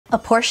A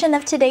portion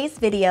of today's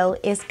video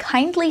is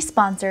kindly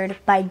sponsored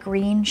by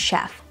Green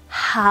Chef.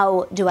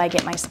 How do I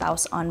get my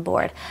spouse on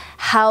board?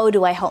 How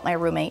do I help my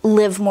roommate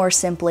live more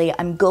simply?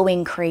 I'm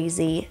going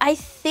crazy. I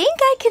think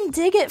I can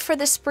dig it for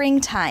the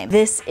springtime.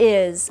 This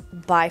is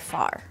by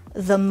far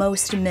the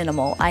most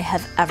minimal I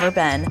have ever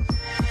been.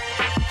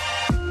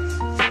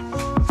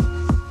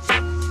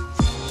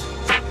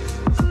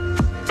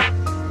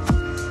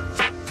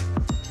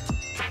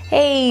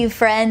 Hey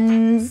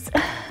friends,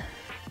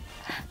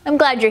 I'm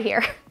glad you're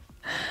here.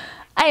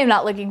 I am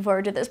not looking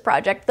forward to this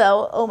project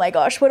though. Oh my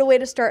gosh, what a way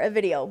to start a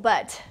video.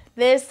 But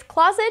this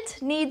closet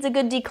needs a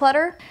good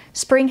declutter.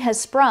 Spring has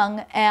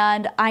sprung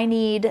and I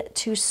need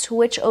to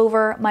switch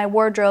over my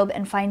wardrobe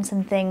and find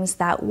some things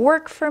that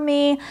work for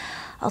me.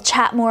 I'll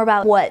chat more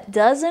about what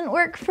doesn't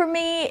work for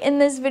me in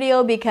this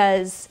video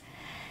because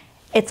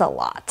it's a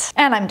lot.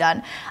 And I'm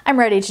done. I'm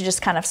ready to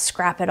just kind of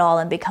scrap it all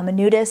and become a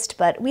nudist,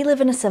 but we live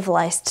in a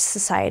civilized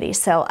society,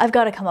 so I've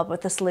got to come up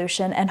with a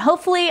solution, and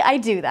hopefully I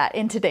do that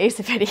in today's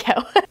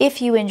video.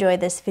 If you enjoyed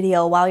this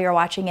video while you're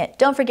watching it,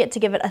 don't forget to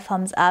give it a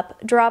thumbs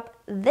up. Drop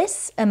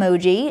this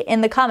emoji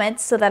in the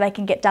comments so that I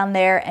can get down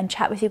there and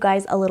chat with you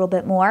guys a little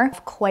bit more. I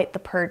have quite the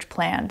purge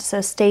planned,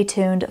 so stay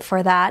tuned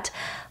for that.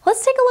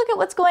 Let's take a look at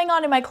what's going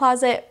on in my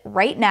closet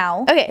right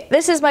now. Okay,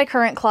 this is my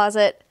current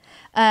closet.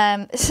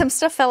 Some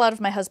stuff fell out of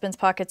my husband's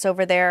pockets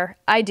over there.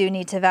 I do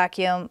need to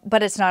vacuum,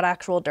 but it's not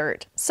actual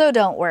dirt, so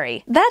don't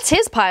worry. That's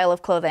his pile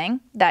of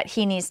clothing that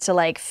he needs to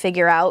like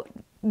figure out.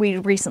 We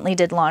recently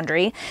did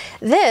laundry.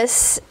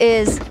 This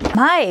is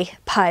my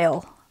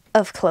pile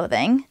of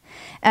clothing,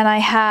 and I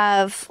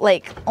have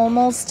like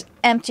almost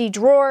empty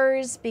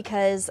drawers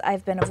because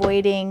I've been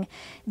avoiding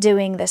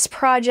doing this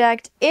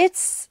project.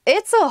 It's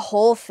a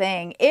whole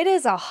thing. It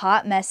is a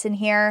hot mess in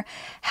here.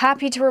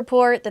 Happy to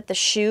report that the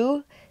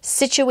shoe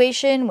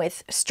situation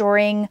with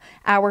storing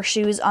our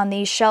shoes on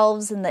these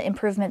shelves and the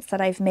improvements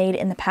that I've made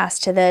in the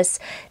past to this,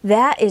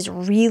 that is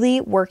really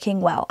working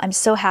well. I'm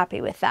so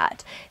happy with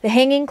that. The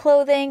hanging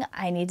clothing,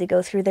 I need to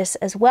go through this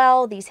as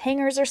well. These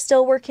hangers are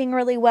still working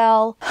really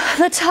well.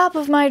 The top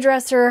of my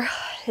dresser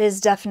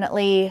is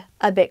definitely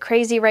a bit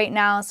crazy right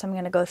now, so I'm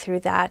going to go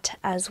through that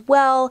as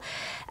well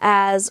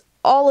as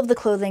all of the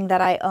clothing that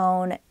I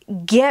own.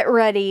 Get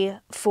ready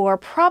for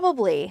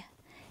probably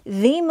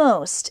the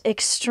most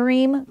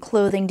extreme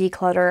clothing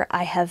declutter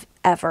I have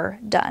ever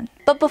done.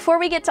 But before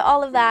we get to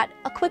all of that,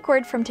 a quick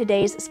word from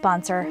today's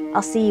sponsor.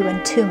 I'll see you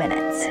in 2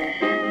 minutes.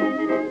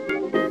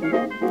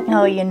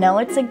 Oh, you know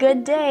it's a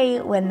good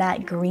day when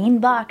that green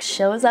box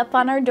shows up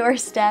on our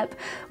doorstep.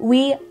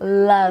 We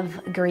love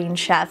Green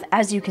Chef,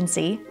 as you can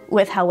see,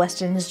 with how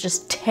Weston is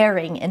just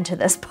tearing into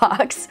this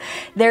box.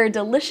 Their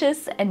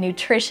delicious and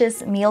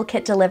nutritious meal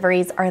kit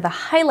deliveries are the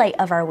highlight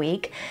of our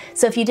week.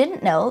 So if you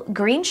didn't know,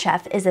 Green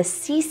Chef is a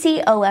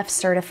CCOF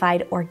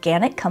certified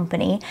organic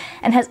company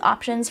and has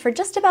options for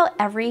just about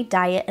every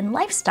diet and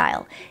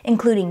lifestyle,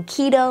 including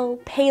keto,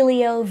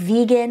 paleo,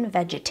 vegan,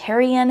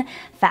 vegetarian,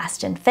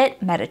 fast and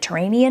fit,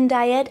 Mediterranean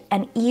diet,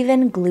 and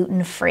even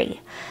gluten-free.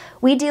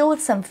 We deal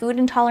with some food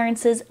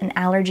intolerances and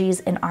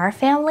allergies in our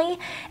family,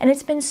 and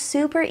it's been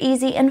super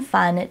easy and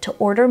fun to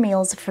order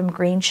meals from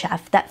Green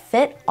Chef that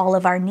fit all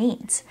of our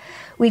needs.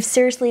 We've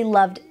seriously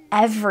loved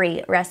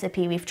every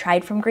recipe we've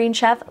tried from Green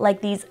Chef,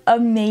 like these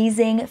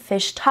amazing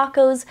fish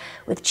tacos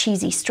with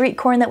cheesy street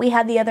corn that we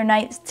had the other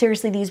night.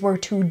 Seriously, these were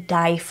to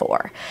die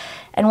for.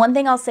 And one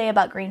thing I'll say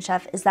about Green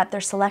Chef is that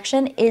their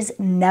selection is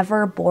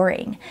never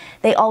boring.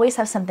 They always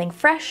have something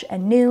fresh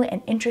and new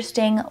and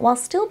interesting while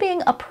still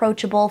being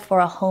approachable for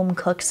a home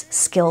cook's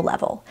skill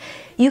level.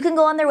 You can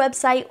go on their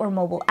website or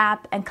mobile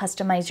app and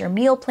customize your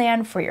meal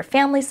plan for your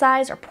family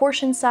size or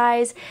portion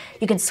size.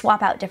 You can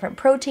swap out different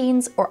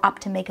proteins or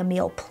opt to make a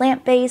meal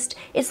plant-based.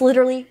 It's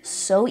literally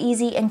so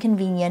easy and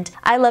convenient.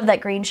 I love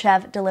that Green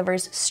Chef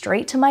delivers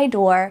straight to my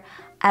door.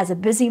 As a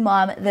busy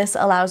mom, this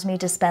allows me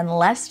to spend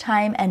less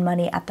time and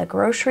money at the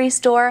grocery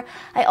store.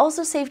 I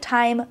also save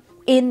time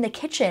in the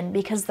kitchen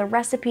because the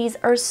recipes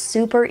are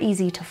super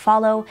easy to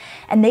follow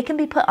and they can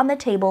be put on the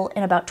table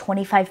in about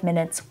 25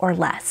 minutes or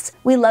less.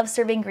 We love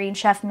serving Green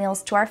Chef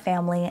meals to our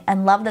family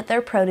and love that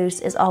their produce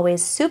is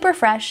always super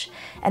fresh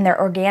and their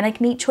organic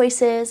meat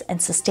choices and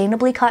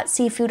sustainably caught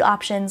seafood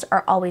options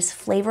are always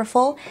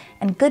flavorful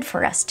and good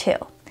for us too.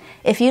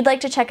 If you'd like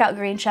to check out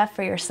Green Chef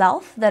for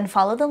yourself, then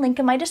follow the link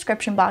in my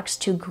description box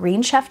to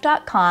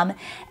greenchef.com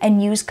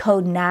and use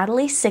code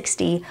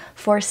Natalie60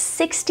 for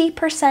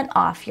 60%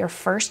 off your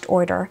first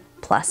order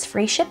plus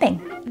free shipping.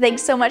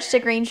 Thanks so much to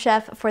Green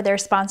Chef for their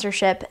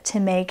sponsorship to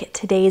make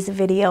today's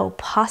video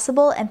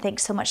possible, and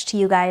thanks so much to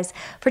you guys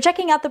for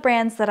checking out the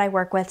brands that I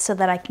work with so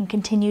that I can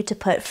continue to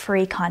put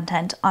free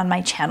content on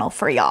my channel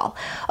for y'all.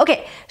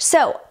 Okay,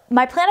 so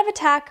my plan of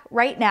attack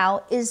right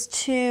now is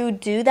to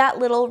do that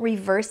little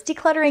reverse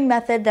decluttering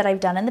method that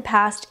I've done in the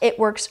past. It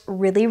works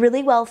really,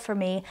 really well for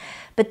me.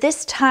 But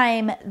this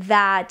time,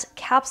 that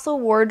capsule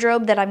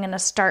wardrobe that I'm going to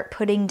start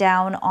putting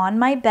down on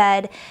my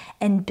bed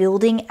and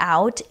building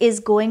out is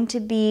going to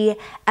be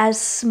as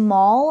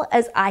small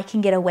as I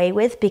can get away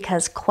with,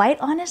 because quite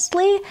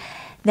honestly,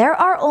 There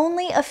are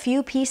only a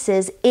few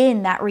pieces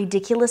in that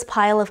ridiculous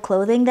pile of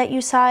clothing that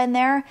you saw in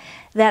there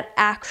that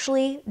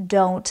actually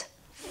don't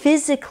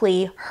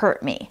physically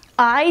hurt me.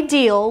 I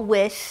deal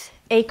with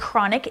a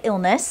chronic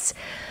illness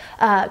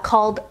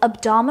called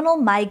abdominal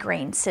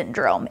migraine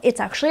syndrome. It's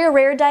actually a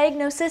rare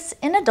diagnosis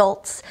in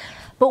adults,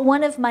 but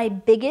one of my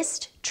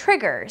biggest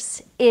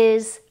triggers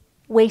is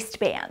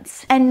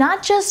waistbands. And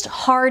not just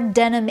hard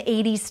denim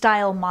 80s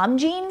style mom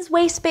jeans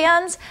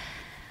waistbands.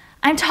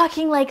 I'm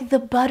talking like the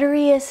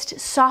butteriest,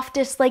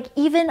 softest, like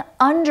even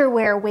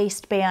underwear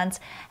waistbands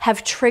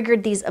have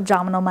triggered these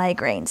abdominal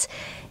migraines.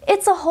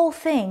 It's a whole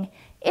thing.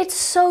 It's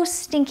so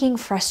stinking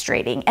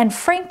frustrating, and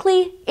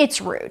frankly, it's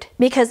rude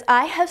because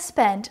I have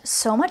spent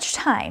so much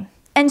time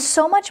and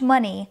so much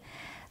money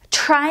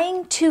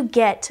trying to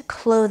get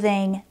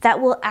clothing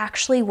that will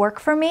actually work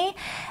for me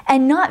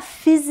and not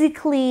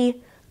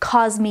physically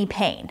cause me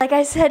pain. Like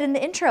I said in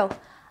the intro,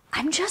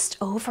 I'm just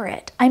over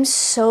it. I'm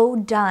so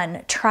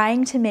done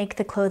trying to make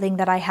the clothing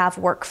that I have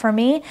work for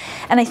me.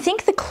 And I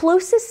think the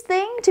closest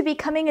thing to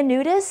becoming a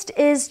nudist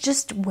is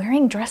just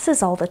wearing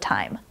dresses all the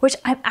time, which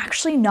I'm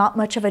actually not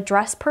much of a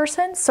dress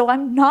person, so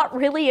I'm not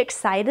really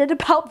excited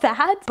about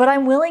that, but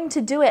I'm willing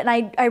to do it.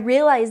 And I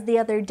realized the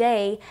other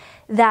day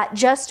that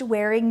just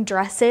wearing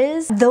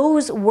dresses,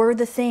 those were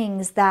the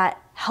things that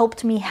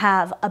helped me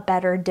have a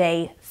better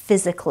day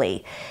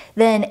physically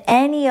than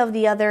any of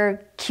the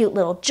other cute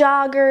little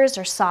joggers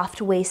or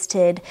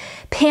soft-waisted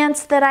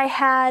pants that I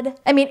had.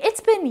 I mean,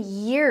 it's been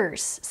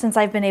years since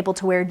I've been able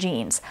to wear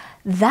jeans.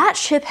 That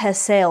ship has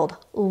sailed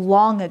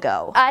long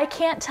ago. I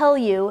can't tell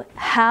you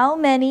how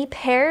many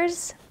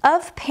pairs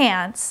of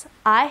pants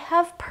I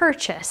have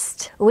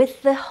purchased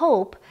with the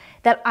hope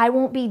that I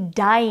won't be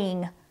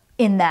dying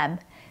in them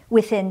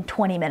within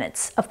 20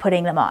 minutes of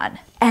putting them on.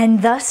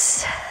 And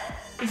thus,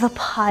 the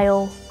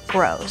pile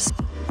grows.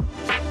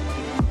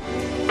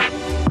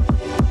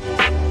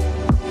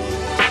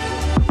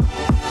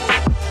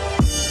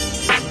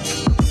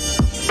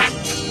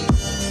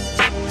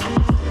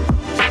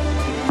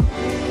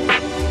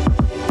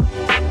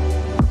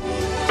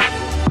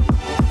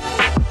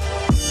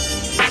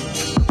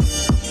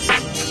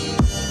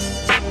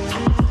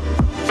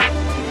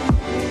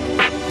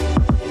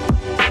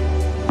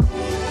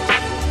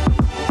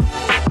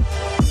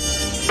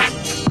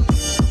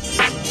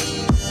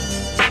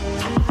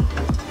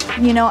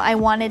 You know, I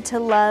wanted to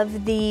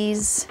love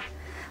these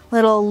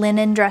little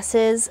linen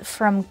dresses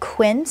from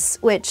Quince,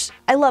 which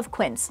I love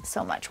Quince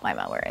so much. Why am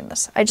I wearing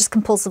this? I just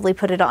compulsively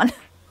put it on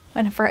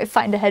whenever I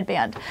find a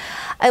headband.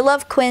 I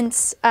love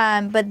Quince,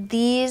 but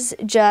these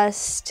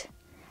just,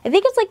 I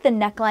think it's like the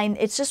neckline,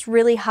 it's just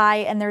really high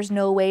and there's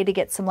no way to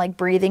get some like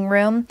breathing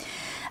room.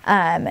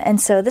 And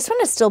so this one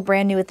is still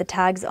brand new with the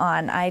tags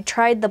on. I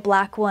tried the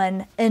black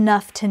one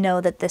enough to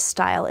know that this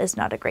style is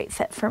not a great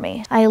fit for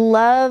me. I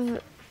love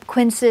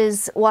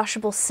Quince's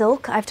washable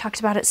silk. I've talked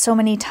about it so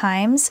many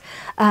times,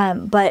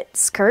 but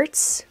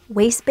skirts,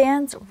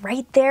 waistbands,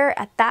 right there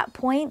at that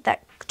point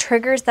that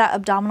triggers that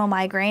abdominal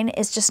migraine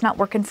is just not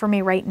working for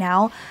me right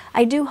now.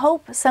 I do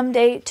hope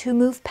someday to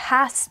move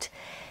past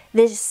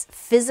this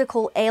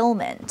physical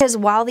ailment, because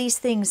while these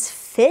things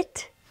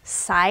fit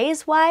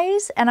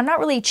size-wise, and I'm not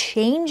really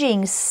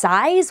changing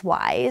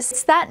size-wise,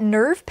 it's that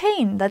nerve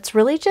pain that's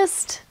really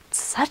just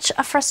such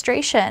a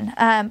frustration.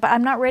 But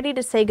I'm not ready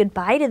to say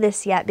goodbye to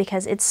this yet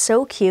because it's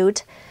so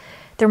cute.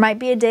 There might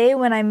be a day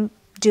when I'm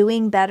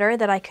doing better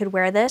that I could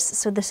wear this.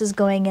 So this is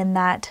going in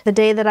that the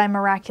day that I'm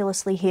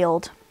miraculously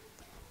healed,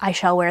 I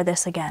shall wear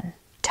this again.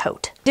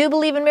 Tote. Do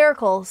believe in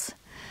miracles.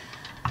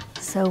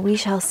 So we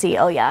shall see.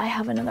 Oh yeah, I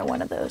have another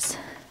one of those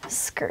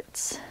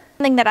skirts.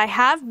 Something that I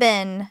have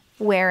been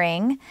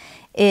wearing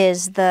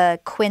is the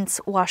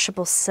Quince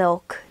washable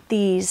silk.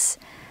 These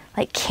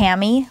like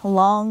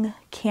long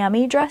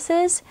cami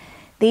dresses.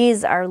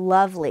 These are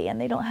lovely and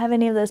they don't have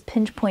any of those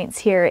pinch points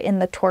here in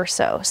the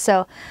torso.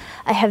 So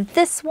I have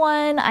this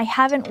one. I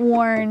haven't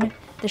worn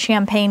the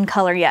champagne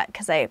color yet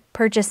because I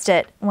purchased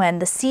it when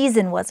the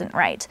season wasn't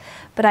right,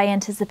 but I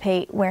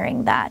anticipate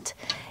wearing that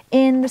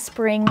in the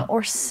spring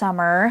or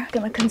summer. I'm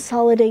gonna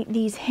consolidate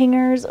these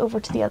hangers over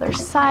to the other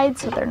side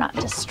so they're not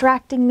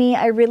distracting me.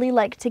 I really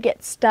like to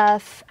get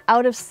stuff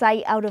out of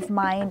sight, out of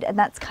mind, and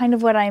that's kind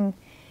of what I'm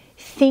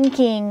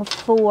thinking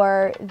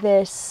for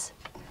this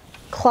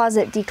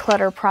closet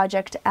declutter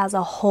project as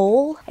a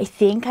whole. I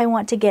think I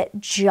want to get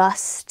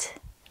just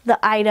the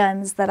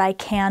items that I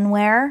can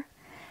wear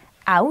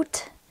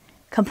out,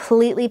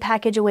 completely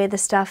package away the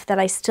stuff that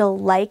I still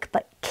like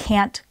but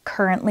can't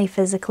currently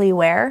physically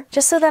wear,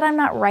 just so that I'm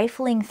not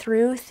rifling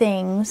through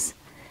things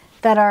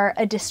that are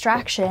a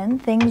distraction,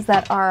 things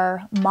that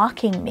are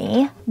mocking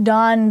me.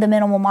 Dawn, the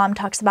minimal mom,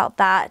 talks about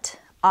that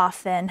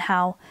often,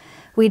 how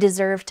we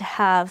deserve to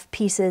have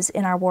pieces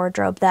in our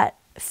wardrobe that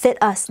fit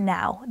us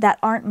now, that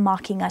aren't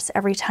mocking us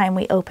every time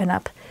we open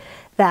up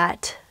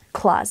that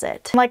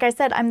closet. Like I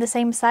said, I'm the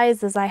same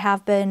size as I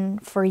have been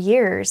for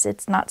years.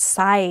 It's not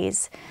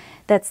size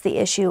that's the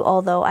issue,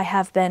 although I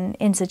have been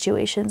in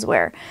situations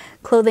where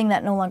clothing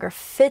that no longer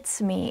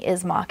fits me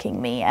is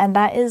mocking me, and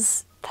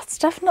that's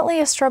definitely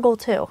a struggle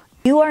too.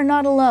 You are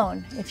not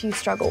alone if you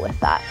struggle with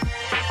that.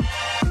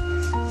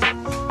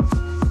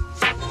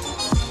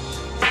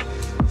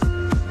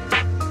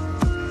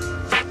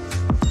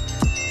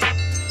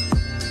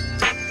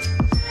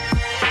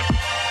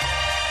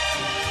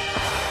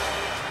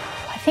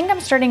 I think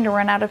I'm starting to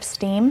run out of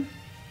steam.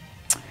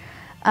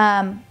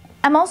 I'm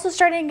also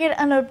starting to get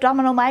an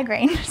abdominal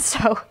migraine,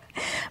 so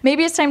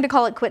maybe it's time to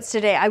call it quits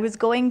today. I was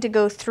going to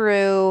go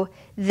through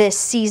this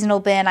seasonal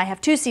bin. I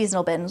have two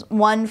seasonal bins,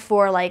 one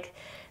for like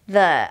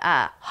the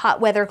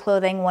hot weather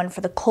clothing, one for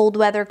the cold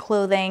weather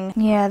clothing.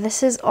 Yeah,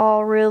 this is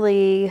all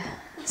really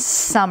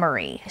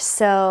summery.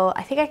 So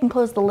I think I can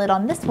close the lid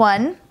on this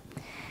one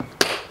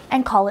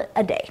and call it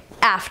a day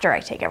after I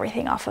take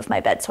everything off of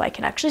my bed so I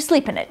can actually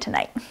sleep in it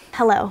tonight.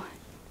 Hello.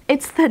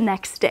 It's the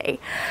next day,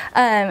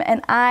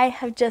 and I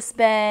have just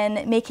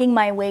been making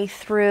my way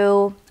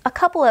through a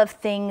couple of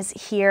things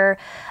here.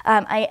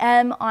 I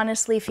am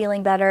honestly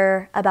feeling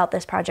better about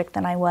this project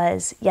than I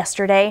was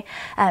yesterday,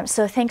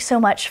 so thanks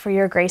so much for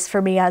your grace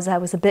for me as I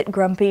was a bit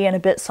grumpy and a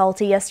bit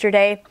salty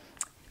yesterday.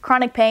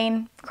 Chronic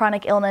pain,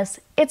 chronic illness,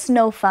 it's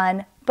no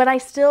fun, but I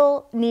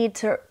still need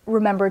to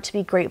remember to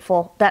be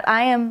grateful that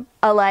I am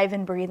alive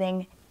and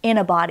breathing in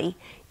a body,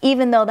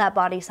 even though that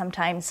body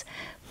sometimes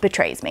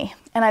betrays me.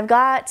 And I've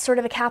got sort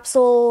of a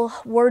capsule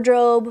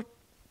wardrobe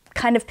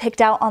kind of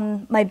picked out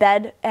on my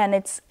bed, and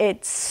it's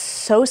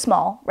so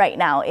small right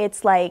now.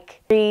 It's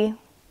like 3,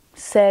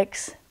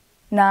 6,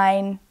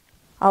 9,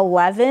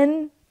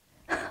 11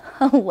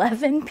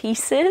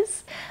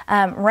 pieces.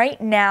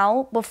 Right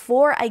now,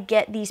 before I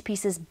get these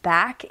pieces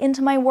back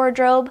into my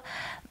wardrobe,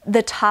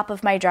 the top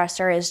of my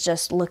dresser is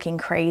just looking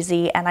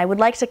crazy, and I would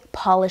like to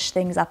polish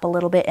things up a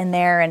little bit in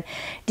there and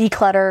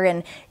declutter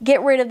and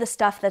get rid of the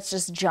stuff that's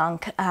just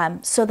junk,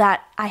 so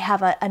that I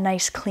have a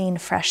nice, clean,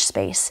 fresh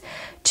space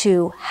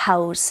to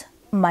house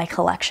my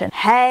collection.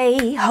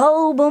 Hey,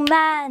 hobo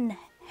man.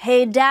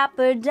 Hey,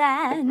 Dapper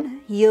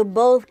Dan. You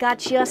both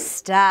got your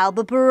style,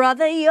 but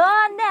brother,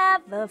 you're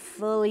never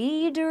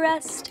fully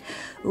dressed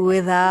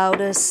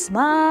without a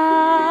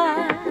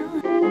smile.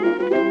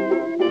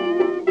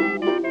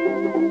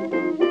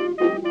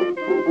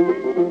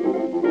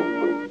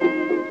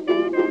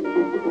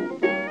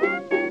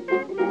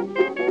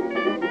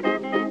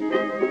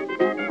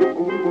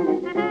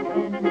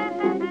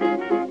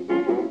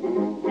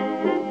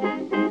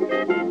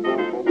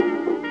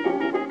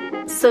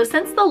 So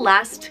since the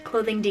last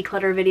clothing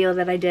declutter video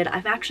that I did,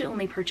 I've actually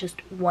only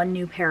purchased one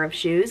new pair of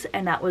shoes,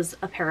 and that was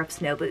a pair of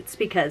snow boots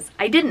because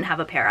I didn't have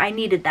a pair. I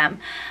needed them.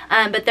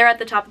 But they're at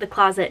the top of the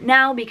closet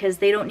now because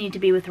they don't need to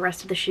be with the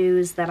rest of the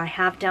shoes that I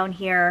have down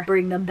here.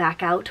 Bring them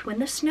back out when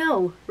the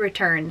snow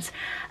returns.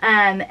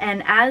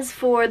 And as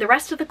for the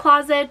rest of the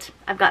closet,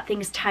 I've got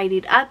things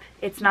tidied up.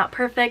 It's not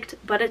perfect,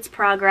 but it's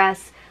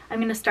progress. I'm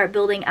gonna start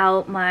building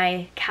out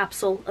my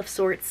capsule of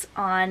sorts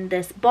on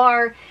this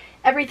bar.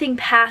 Everything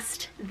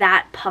past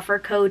that puffer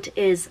coat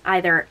is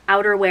either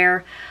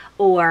outerwear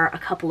or a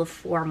couple of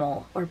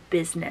formal or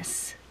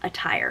business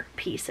attire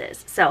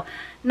pieces. So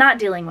not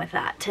dealing with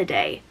that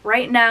today.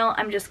 Right now,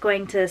 I'm just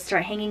going to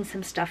start hanging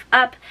some stuff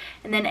up,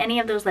 and then any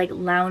of those like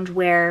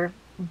loungewear,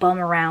 bum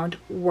around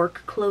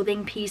work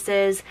clothing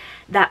pieces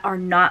that are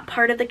not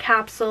part of the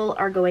capsule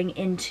are going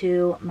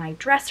into my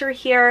dresser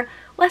here.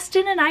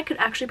 Weston and I could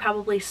actually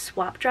probably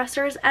swap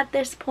dressers at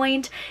this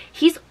point.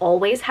 He's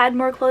always had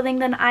more clothing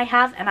than I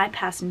have, and I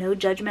pass no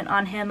judgment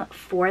on him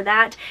for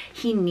that.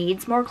 He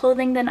needs more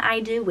clothing than I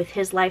do with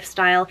his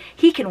lifestyle.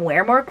 He can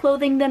wear more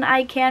clothing than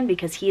I can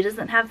because he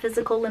doesn't have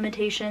physical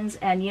limitations,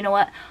 and you know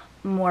what?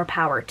 More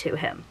power to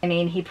him. I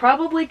mean, he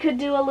probably could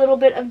do a little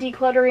bit of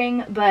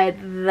decluttering, but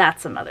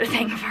that's another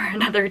thing for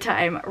another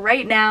time.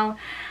 Right now,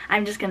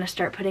 I'm just gonna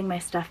start putting my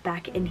stuff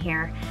back in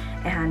here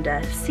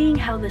and seeing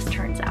how this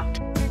turns out.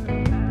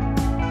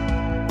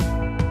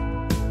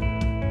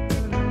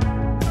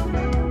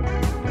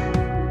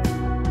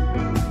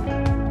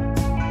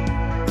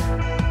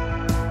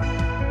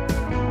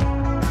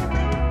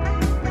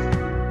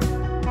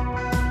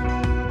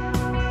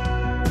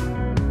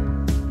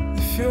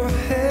 You're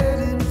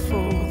heading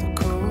for the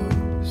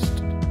coast,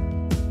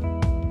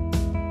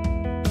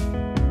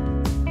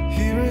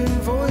 hearing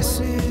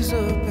voices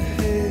up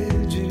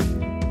ahead you.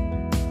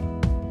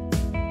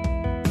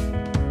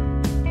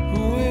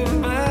 Who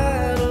am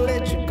I to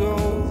let you go?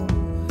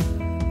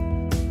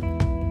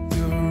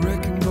 You're a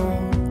wrecking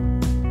ball.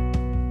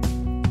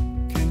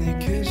 Can you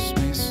kiss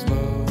me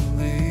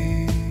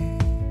slowly?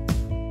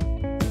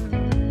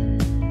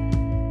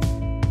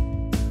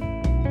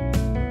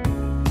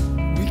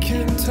 We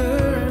can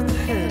turn the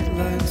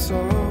headlights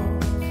off.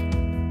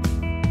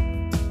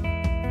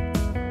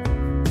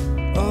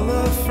 All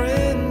our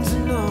friends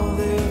and all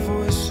their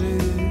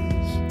voices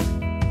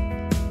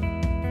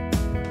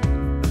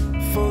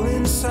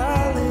falling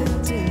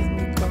silent in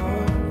the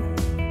car.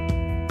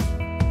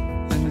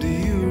 And do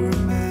you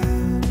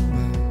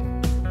remember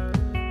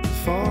the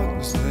fog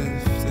was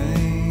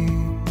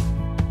lifting?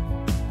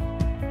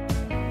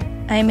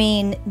 I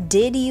mean,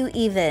 did you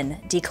even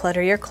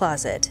declutter your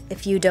closet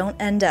if you don't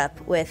end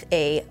up with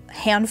a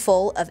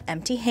handful of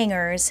empty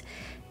hangers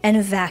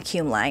and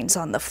vacuum lines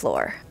on the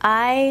floor.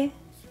 I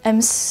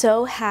am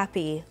so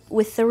happy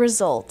with the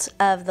result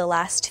of the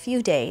last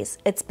few days.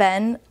 It's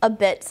been a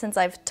bit since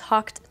I've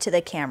talked to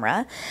the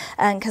camera,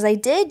 because I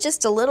did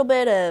just a little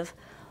bit of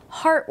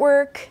heart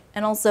work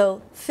and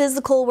also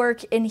physical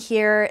work in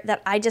here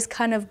that I just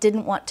kind of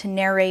didn't want to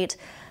narrate,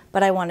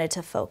 but I wanted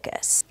to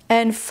focus.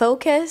 And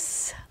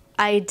focus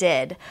I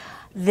did.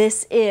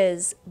 This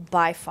is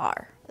by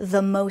far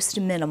the most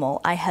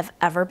minimal I have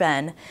ever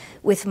been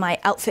with my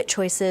outfit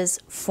choices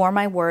for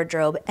my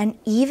wardrobe, and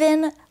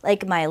even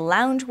like my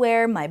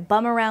loungewear, my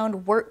bum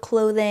around work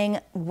clothing,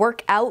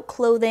 workout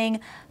clothing,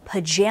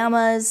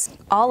 pajamas,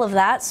 all of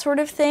that sort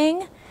of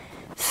thing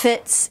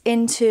fits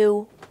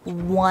into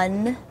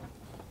one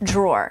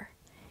drawer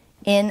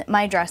in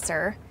my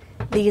dresser.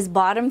 These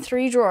bottom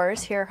 3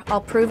 drawers here,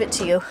 I'll prove it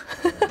to you.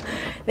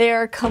 They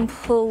are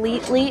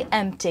completely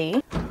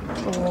empty.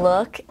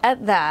 Look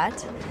at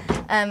that.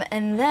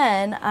 And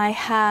then I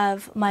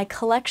have my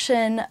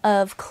collection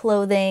of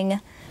clothing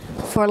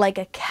for like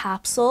a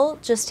capsule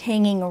just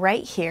hanging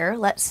right here.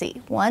 Let's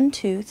see, 1,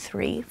 2,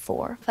 3,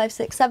 4, 5,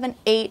 6, 7,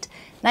 8,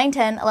 9,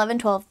 10, 11,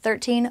 12,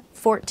 13,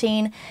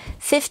 14,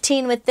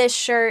 15 with this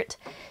shirt,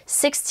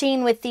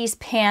 16 with these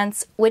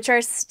pants, which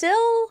are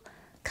still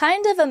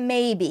kind of a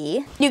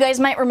maybe. You guys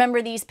might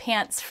remember these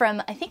pants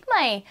from, I think,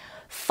 my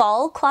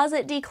fall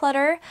closet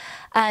declutter.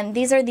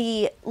 These are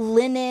the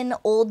linen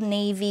Old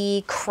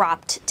Navy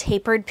cropped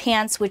tapered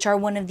pants, which are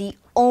one of the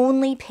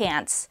only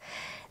pants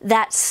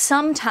that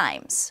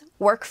sometimes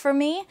work for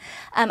me.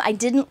 I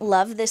didn't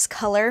love this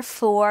color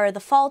for the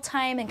fall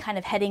time and kind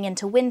of heading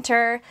into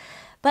winter,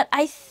 but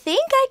I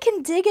think I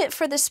can dig it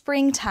for the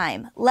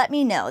springtime. Let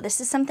me know. This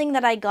is something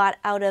that I got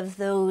out of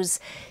those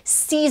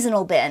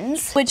seasonal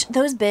bins, which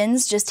those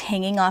bins just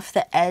hanging off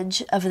the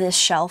edge of this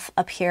shelf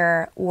up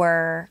here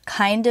were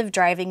kind of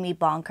driving me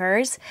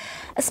bonkers,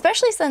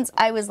 especially since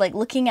I was like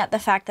looking at the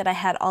fact that I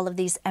had all of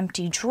these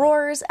empty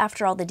drawers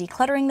after all the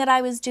decluttering that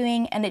I was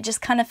doing, and it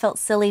just kind of felt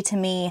silly to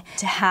me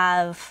to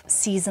have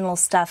seasonal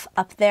stuff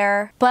up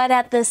there. But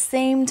at the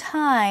same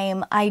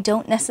time, I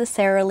don't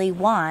necessarily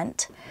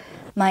want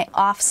my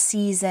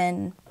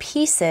off-season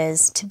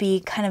pieces to be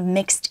kind of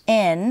mixed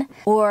in,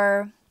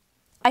 or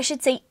I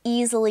should say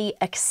easily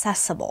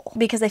accessible,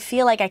 because I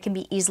feel like I can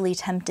be easily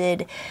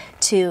tempted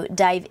to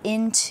dive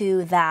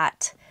into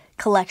that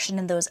collection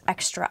and those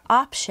extra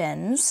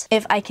options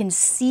if I can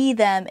see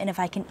them and if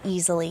I can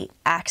easily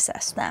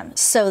access them.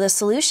 So the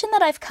solution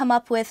that I've come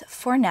up with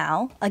for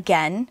now,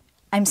 again,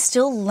 I'm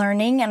still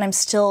learning and I'm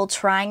still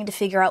trying to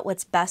figure out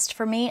what's best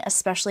for me,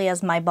 especially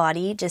as my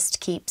body just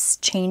keeps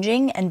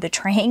changing and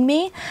betraying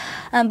me.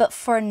 But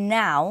for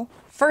now,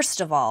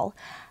 first of all,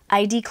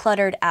 I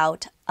decluttered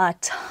out a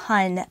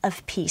ton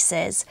of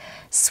pieces,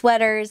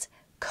 sweaters,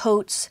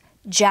 coats,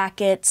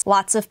 jackets,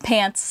 lots of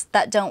pants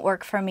that don't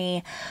work for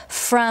me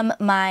from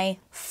my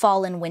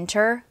fall and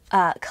winter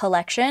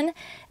collection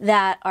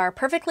that are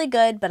perfectly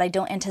good, but I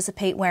don't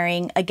anticipate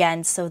wearing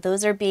again. So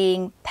those are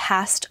being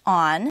passed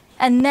on.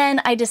 And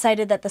then I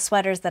decided that the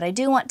sweaters that I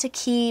do want to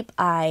keep,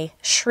 I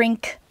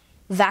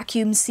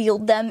vacuum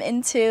sealed them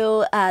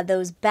into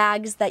those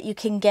bags that you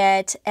can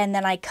get. And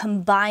then I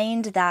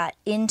combined that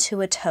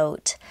into a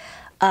tote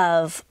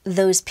of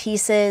those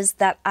pieces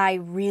that I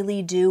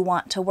really do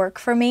want to work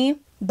for me.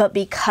 But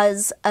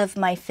because of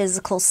my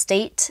physical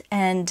state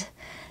and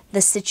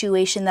the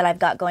situation that I've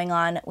got going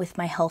on with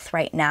my health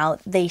right now,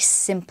 they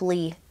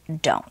simply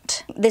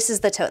don't. This is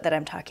the tote that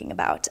I'm talking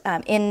about.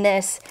 In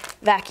this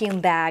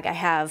vacuum bag, I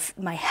have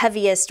my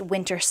heaviest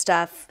winter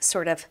stuff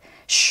sort of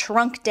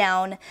shrunk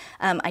down.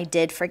 I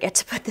did forget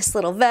to put this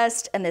little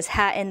vest and this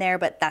hat in there,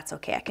 but that's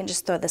okay. I can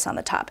just throw this on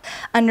the top.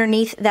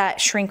 Underneath that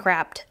shrink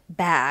wrapped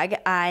bag,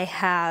 I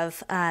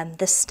have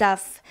the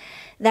stuff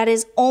that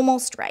is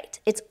almost right.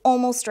 It's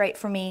almost right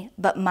for me,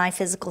 but my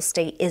physical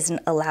state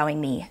isn't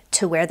allowing me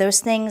to wear those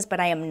things, but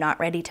I am not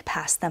ready to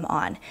pass them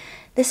on.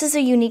 This is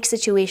a unique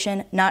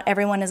situation. Not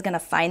everyone is gonna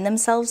find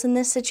themselves in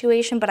this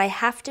situation, but I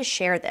have to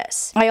share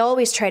this. I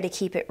always try to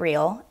keep it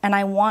real, and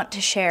I want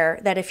to share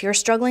that if you're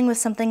struggling with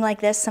something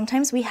like this,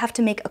 sometimes we have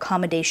to make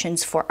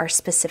accommodations for our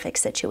specific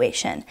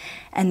situation,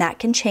 and that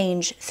can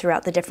change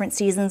throughout the different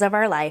seasons of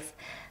our life.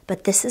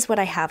 But this is what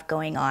I have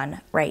going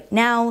on right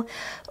now.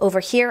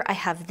 Over here, I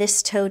have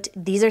this tote.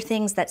 These are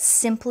things that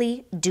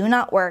simply do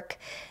not work,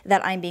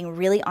 that I'm being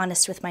really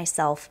honest with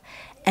myself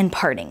and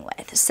parting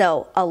with.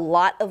 So a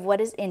lot of what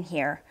is in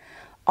here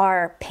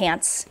are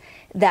pants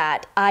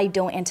that I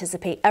don't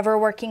anticipate ever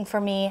working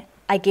for me.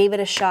 I gave it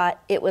a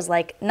shot. It was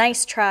like,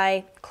 nice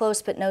try,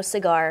 close but no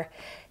cigar.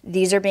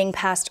 These are being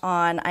passed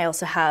on. I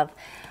also have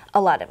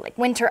a lot of like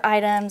winter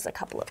items, a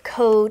couple of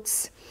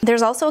coats.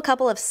 There's also a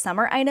couple of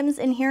summer items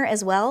in here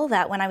as well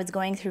that when I was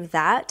going through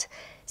that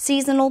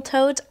seasonal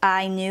tote,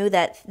 I knew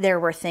that there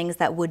were things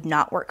that would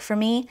not work for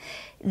me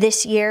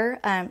this year.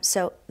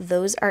 So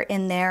those are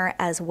in there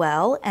as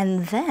well.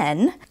 And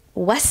then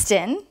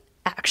Weston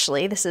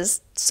actually, this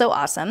is so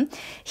awesome.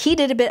 He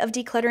did a bit of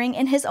decluttering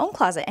in his own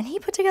closet, and he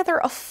put together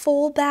a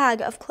full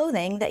bag of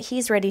clothing that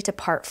he's ready to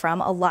part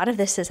from. A lot of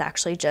this is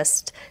actually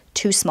just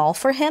too small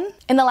for him.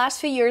 In the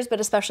last few years, but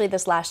especially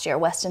this last year,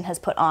 Weston has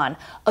put on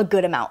a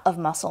good amount of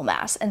muscle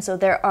mass. And so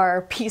there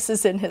are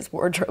pieces in his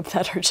wardrobe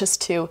that are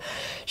just too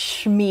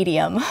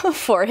medium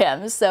for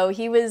him. So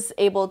he was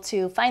able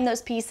to find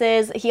those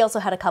pieces. He also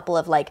had a couple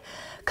of like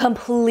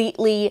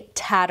completely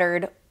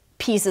tattered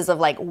pieces of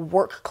like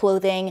work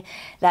clothing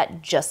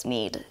that just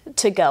need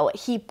to go.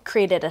 He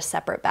created a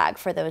separate bag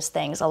for those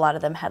things. A lot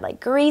of them had like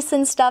grease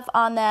and stuff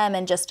on them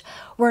and just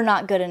were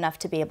not good enough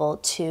to be able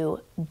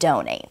to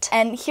donate.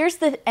 And here's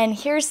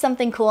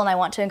something cool, and I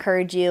want to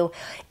encourage you,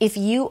 if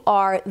you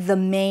are the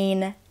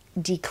main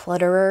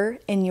declutterer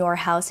in your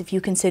house, if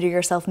you consider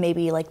yourself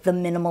maybe like the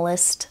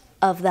minimalist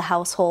of the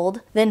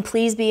household, then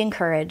please be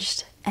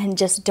encouraged and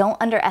just don't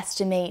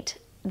underestimate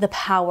the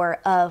power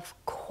of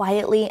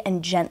quietly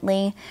and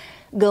gently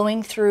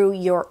going through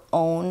your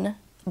own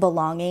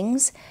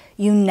belongings.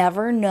 You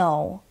never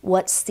know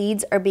what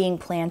seeds are being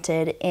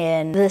planted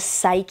in the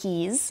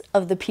psyches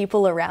of the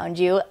people around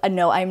you.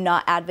 No, I'm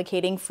not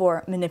advocating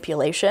for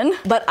manipulation,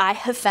 but I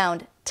have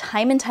found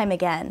time and time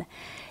again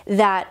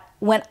that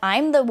when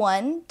I'm the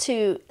one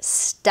to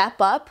step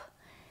up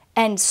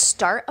and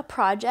start a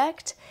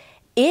project,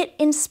 it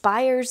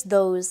inspires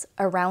those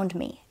around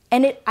me.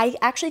 And I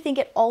actually think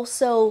it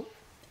also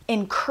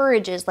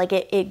encourages, like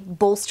it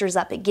bolsters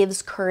up, it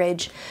gives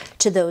courage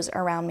to those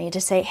around me to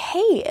say,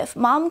 hey, if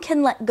mom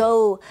can let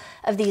go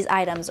of these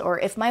items, or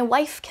if my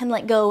wife can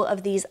let go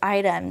of these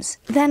items,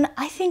 then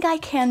I think I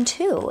can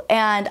too.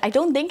 And I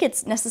don't think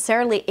it's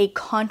necessarily a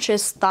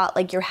conscious thought,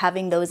 like you're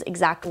having those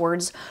exact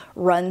words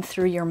run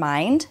through your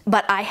mind,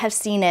 but I have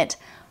seen it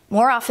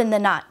more often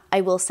than not,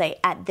 I will say,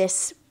 at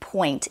this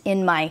point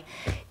in my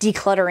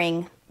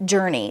decluttering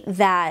journey,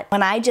 that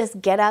when I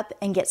just get up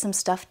and get some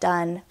stuff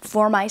done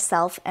for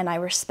myself, and I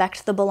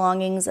respect the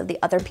belongings of the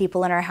other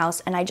people in our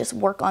house, and I just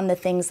work on the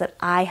things that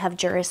I have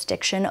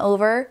jurisdiction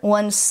over.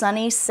 One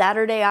sunny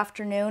Saturday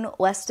afternoon,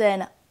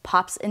 Weston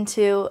pops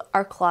into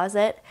our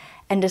closet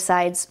and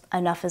decides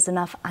enough is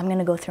enough. I'm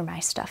gonna go through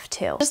my stuff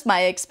too. Just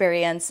my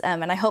experience,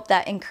 and I hope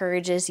that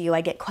encourages you. I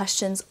get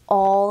questions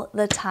all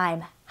the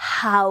time.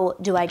 How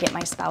do I get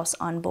my spouse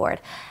on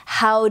board?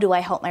 How do I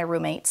help my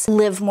roommates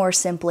live more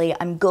simply?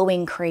 I'm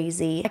going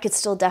crazy. I could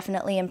still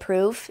definitely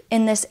improve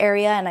in this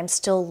area, and I'm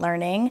still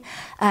learning,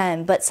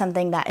 but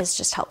something that has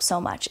just helped so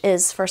much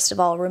is, first of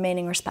all,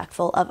 remaining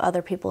respectful of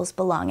other people's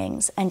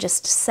belongings and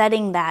just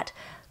setting that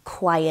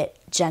quiet,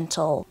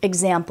 gentle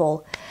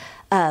example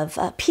of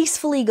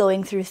peacefully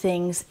going through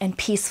things and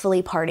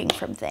peacefully parting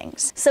from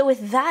things. So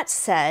with that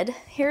said,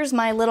 here's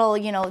my little,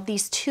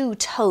 these two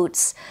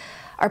totes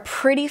are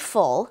pretty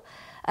full,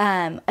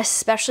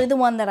 especially the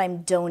one that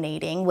I'm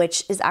donating,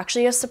 which is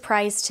actually a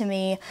surprise to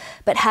me,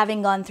 but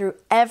having gone through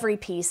every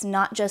piece,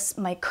 not just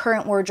my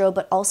current wardrobe,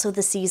 but also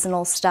the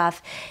seasonal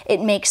stuff,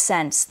 it makes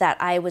sense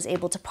that I was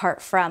able to part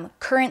from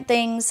current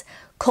things,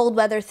 cold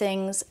weather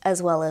things,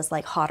 as well as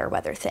like hotter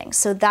weather things.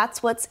 So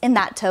that's what's in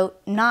that tote,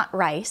 not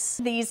rice.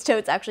 These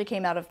totes actually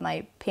came out of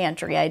my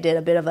pantry. I did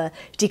a bit of a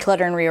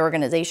declutter and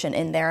reorganization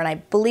in there, and I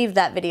believe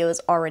that video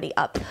is already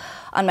up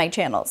on my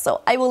channel.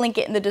 So I will link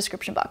it in the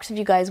description box if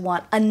you guys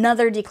want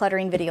another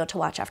decluttering video to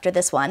watch after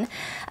this one.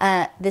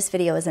 This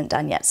video isn't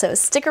done yet, so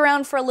stick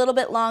around for a little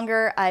bit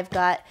longer. I've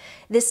got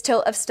this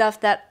tote of stuff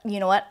that, you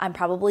know what, I'm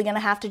probably gonna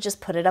have to just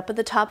put it up at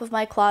the top of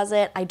my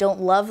closet. I don't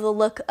love the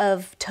look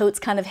of totes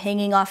kind of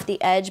hanging off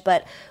the edge,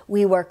 but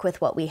we work with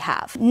what we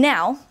have.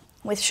 Now,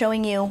 with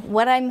showing you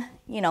what I'm,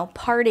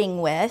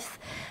 parting with,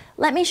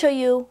 let me show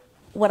you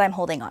what I'm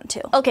holding on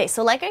to. Okay,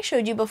 so like I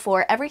showed you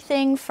before,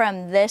 everything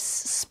from this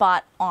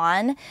spot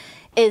on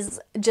is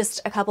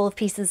just a couple of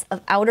pieces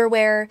of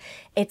outerwear.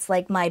 It's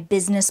like my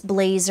business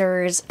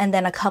blazers, and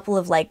then a couple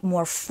of like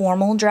more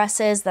formal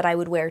dresses that I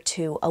would wear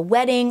to a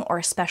wedding or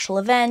a special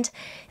event.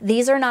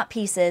 These are not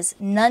pieces.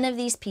 None of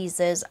these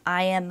pieces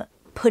I am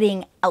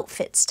putting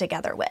outfits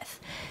together with.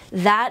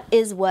 That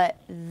is what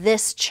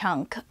this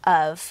chunk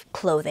of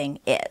clothing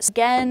is.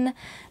 Again,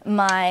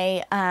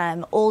 my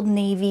Old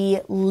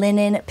Navy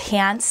linen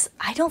pants.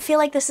 I don't feel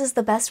like this is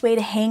the best way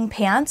to hang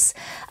pants,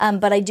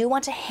 but I do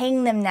want to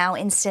hang them now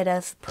instead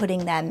of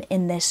putting them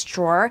in this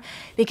drawer,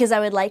 because I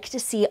would like to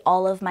see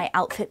all of my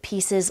outfit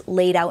pieces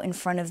laid out in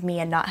front of me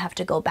and not have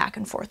to go back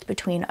and forth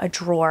between a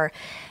drawer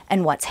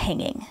and what's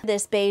hanging.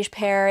 This beige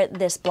pair,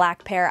 this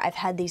black pair, I've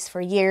had these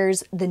for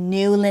years. The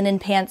new linen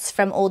pants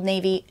from Old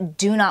Navy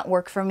do not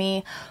work for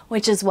me,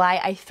 which is why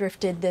I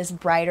thrifted this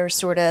brighter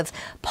sort of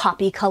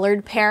poppy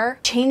colored pair.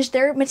 Changed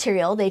their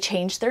material, they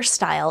changed their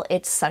style.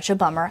 It's such a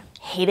bummer.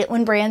 Hate it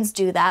when brands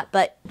do that,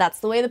 but that's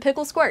the way the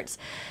pickle squirts.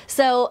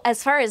 So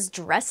as far as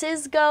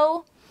dresses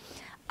go,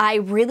 I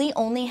really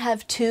only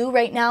have two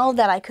right now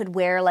that I could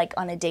wear like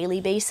on a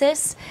daily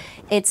basis.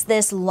 It's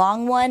this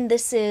long one.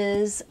 This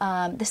is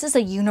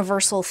a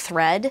universal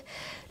thread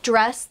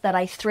dress that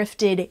I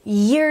thrifted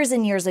years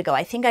and years ago.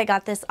 I think I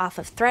got this off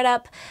of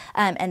ThredUp,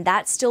 and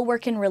that's still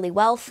working really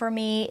well for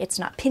me. It's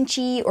not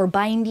pinchy or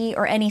bindy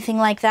or anything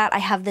like that. I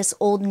have this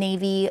Old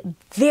Navy,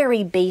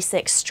 very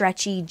basic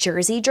stretchy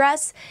jersey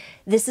dress.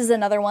 This is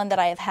another one that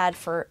I have had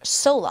for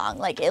so long.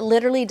 Like, it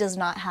literally does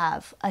not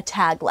have a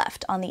tag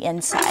left on the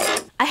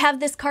inside. I have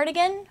this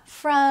cardigan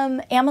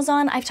from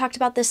Amazon. I've talked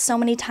about this so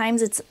many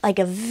times. It's like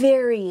a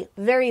very,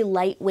 very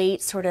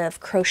lightweight sort of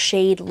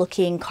crocheted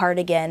looking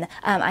cardigan.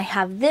 I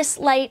have this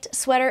light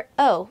sweater,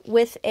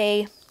 with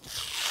a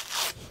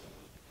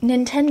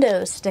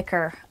Nintendo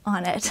sticker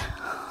on it.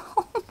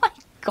 Oh my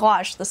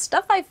gosh, the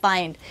stuff I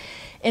find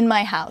in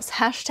my house.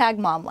 Hashtag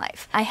mom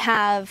life. I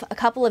have a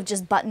couple of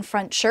just button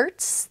front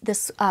shirts.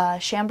 This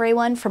chambray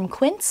one from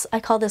Quince. I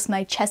call this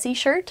my Chessie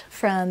shirt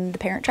from The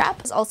Parent Trap.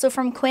 It's also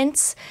from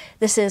Quince.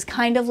 This is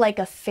kind of like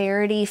a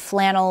Faraday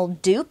flannel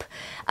dupe.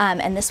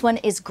 And this one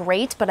is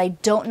great, but I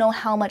don't know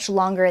how much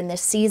longer in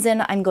this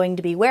season I'm going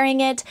to be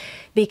wearing it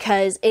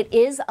because it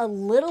is a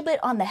little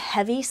bit on the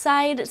heavy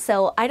side.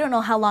 So I don't know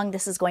how long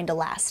this is going to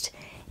last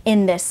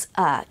in this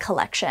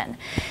collection.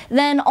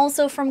 Then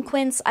also from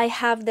Quince, I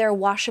have their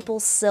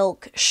washable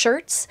silk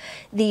shirts,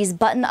 these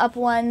button-up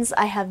ones.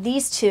 I have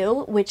these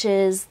two, which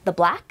is the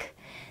black,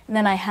 and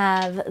then I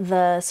have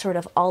the sort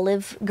of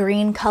olive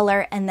green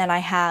color, and then I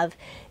have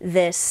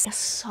this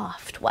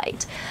soft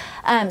white.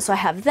 So I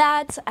have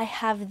that. I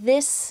have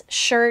this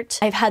shirt.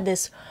 I've had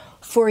this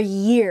for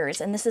years,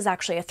 and this is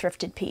actually a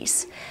thrifted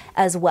piece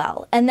as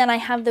well. And then I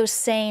have those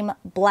same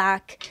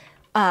black,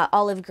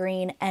 olive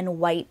green and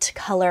white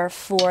color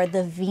for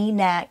the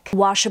V-neck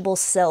washable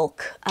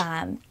silk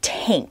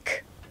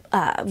tank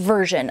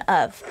version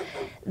of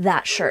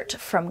that shirt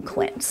from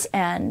Quince.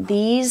 And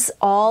these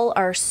all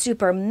are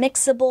super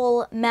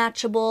mixable,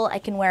 matchable. I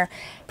can wear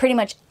pretty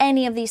much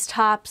any of these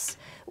tops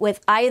with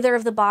either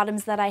of the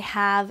bottoms that I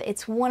have.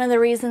 It's one of the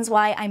reasons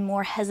why I'm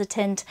more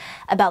hesitant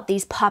about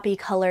these poppy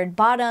colored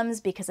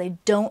bottoms, because I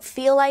don't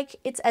feel like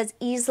it's as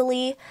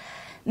easily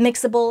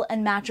mixable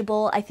and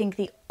matchable. I think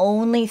the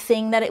only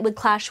thing that it would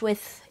clash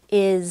with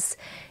is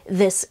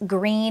this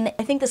green.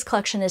 I think this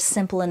collection is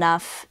simple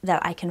enough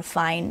that I can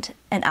find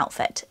an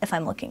outfit if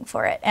I'm looking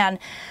for it. And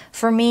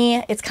for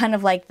me, it's kind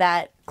of like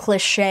that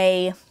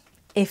cliche,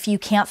 if you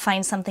can't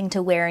find something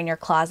to wear in your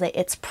closet,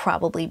 it's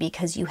probably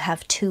because you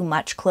have too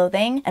much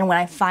clothing. And when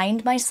I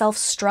find myself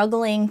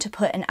struggling to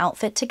put an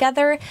outfit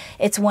together,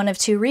 it's one of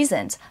two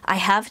reasons. I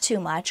have too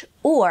much,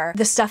 or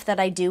the stuff that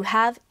I do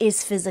have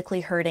is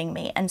physically hurting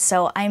me. And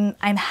so I'm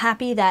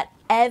happy that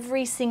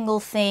every single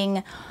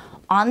thing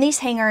on these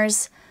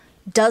hangers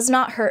does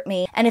not hurt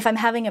me. And if I'm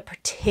having a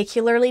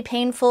particularly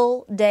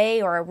painful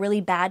day or a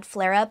really bad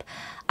flare-up,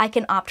 I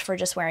can opt for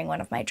just wearing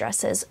one of my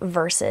dresses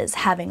versus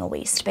having a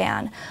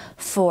waistband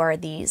for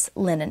these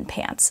linen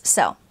pants.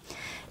 So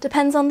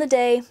depends on the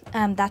day,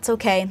 that's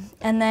okay.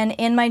 And then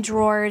in my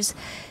drawers,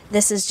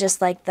 this is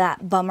just like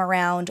that bum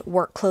around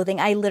work clothing.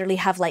 I literally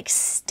have like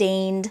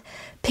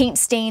paint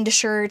stained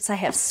shirts. I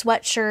have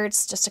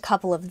sweatshirts, just a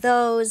couple of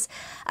those.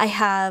 I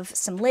have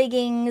some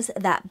leggings,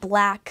 that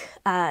black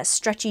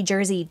stretchy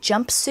jersey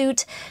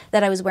jumpsuit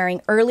that I was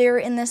wearing earlier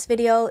in this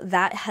video.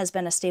 That has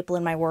been a staple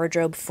in my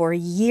wardrobe for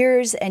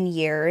years and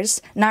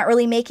years. Not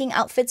really making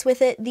outfits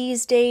with it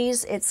these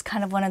days. It's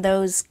kind of one of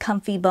those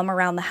comfy bum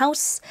around the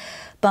house,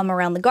 bum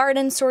around the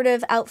garden sort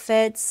of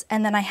outfits.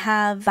 And then I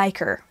have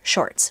biker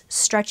shorts,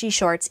 stretchy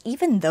shorts.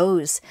 Even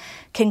those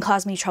can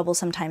cause me trouble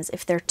sometimes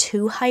if they're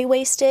too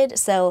high-waisted.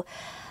 So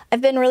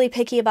I've been really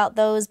picky about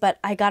those, but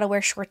I gotta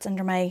wear shorts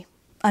under my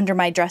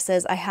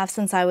dresses. I have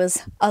since I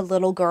was a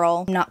little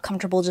girl. I'm not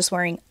comfortable just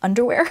wearing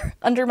underwear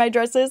under my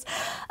dresses,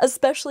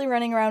 especially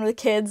running around with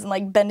kids and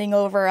like bending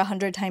over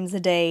 100 times a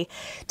day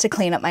to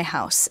clean up my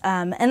house.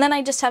 And then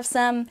I just have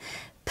some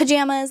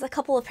pajamas, a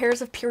couple of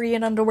pairs of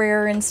period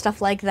underwear and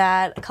stuff like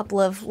that, a couple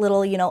of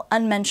little,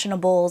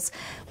 unmentionables,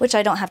 which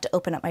I don't have to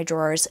open up my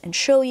drawers and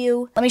show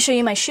you. Let me show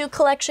you my shoe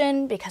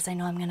collection because I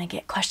know I'm gonna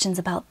get questions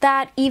about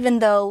that, even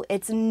though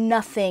it's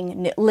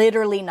nothing new,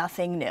 literally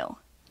nothing new.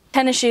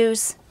 Tennis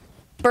shoes,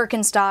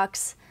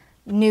 Birkenstocks,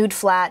 nude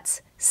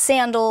flats,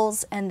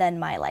 sandals, and then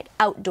my like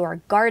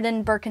outdoor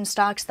garden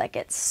Birkenstocks that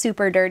get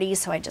super dirty,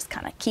 so I just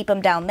kind of keep them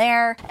down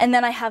there. And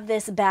then I have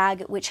this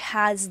bag which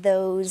has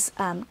those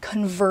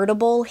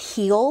convertible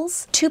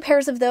heels. Two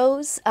pairs of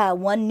those,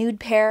 one nude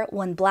pair,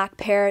 one black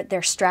pair.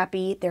 They're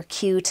strappy, they're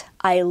cute.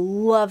 I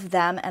love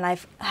them, and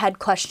I've had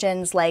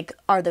questions like,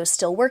 are those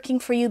still working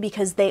for you?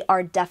 Because they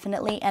are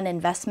definitely an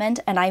investment,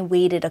 and I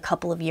waited a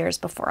couple of years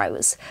before I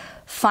was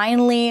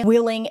finally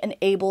willing and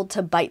able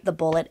to bite the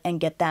bullet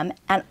and get them,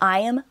 and I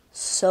am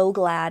so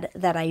glad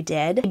that I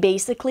did. I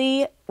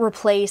basically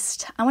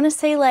replaced, I want to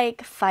say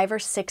like 5 or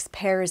 6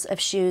 pairs of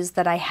shoes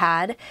that I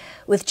had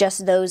with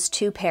just those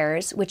 2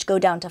 pairs, which go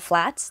down to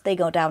flats. They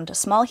go down to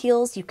small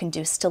heels. You can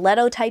do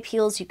stiletto type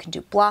heels. You can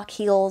do block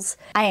heels.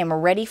 I am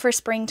ready for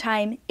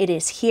springtime. It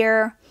is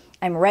here.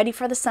 I'm ready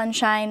for the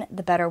sunshine,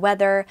 the better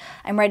weather.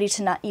 I'm ready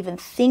to not even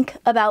think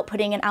about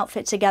putting an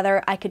outfit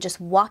together. I could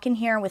just walk in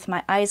here with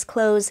my eyes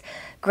closed,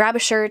 grab a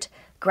shirt,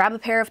 grab a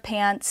pair of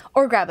pants,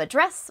 or grab a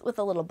dress with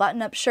a little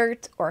button-up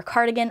shirt or a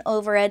cardigan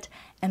over it,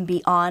 and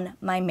be on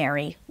my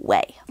merry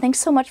way. Thanks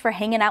so much for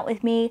hanging out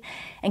with me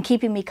and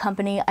keeping me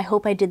company. I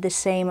hope I did the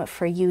same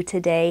for you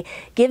today.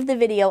 Give the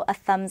video a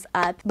thumbs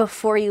up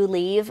before you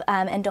leave,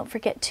 and don't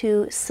forget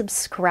to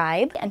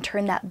subscribe and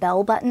turn that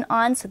bell button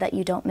on so that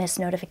you don't miss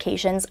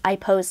notifications. I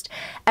post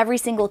every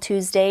single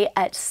Tuesday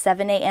at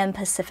 7 a.m.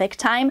 Pacific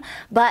time,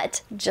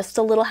 but just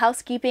a little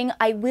housekeeping.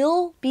 I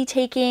will be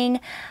taking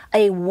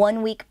a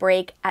 1-week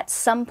break at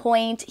some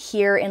point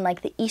here in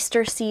like the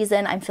Easter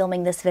season. I'm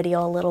filming this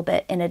video a little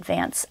bit in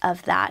advance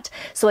of that,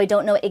 so I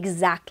don't know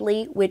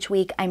exactly which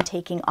week I'm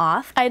taking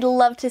off. I'd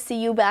love to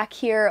see you back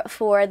here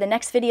for the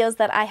next videos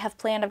that I have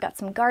planned. I've got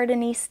some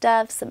garden-y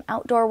stuff, some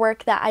outdoor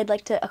work that I'd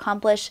like to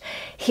accomplish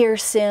here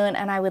soon,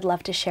 and I would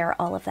love to share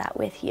all of that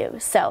with you.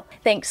 So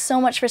thanks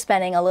so much for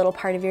spending a little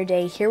part of your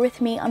day here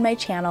with me on my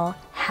channel.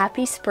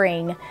 Happy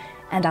spring,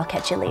 and I'll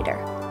catch you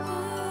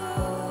later.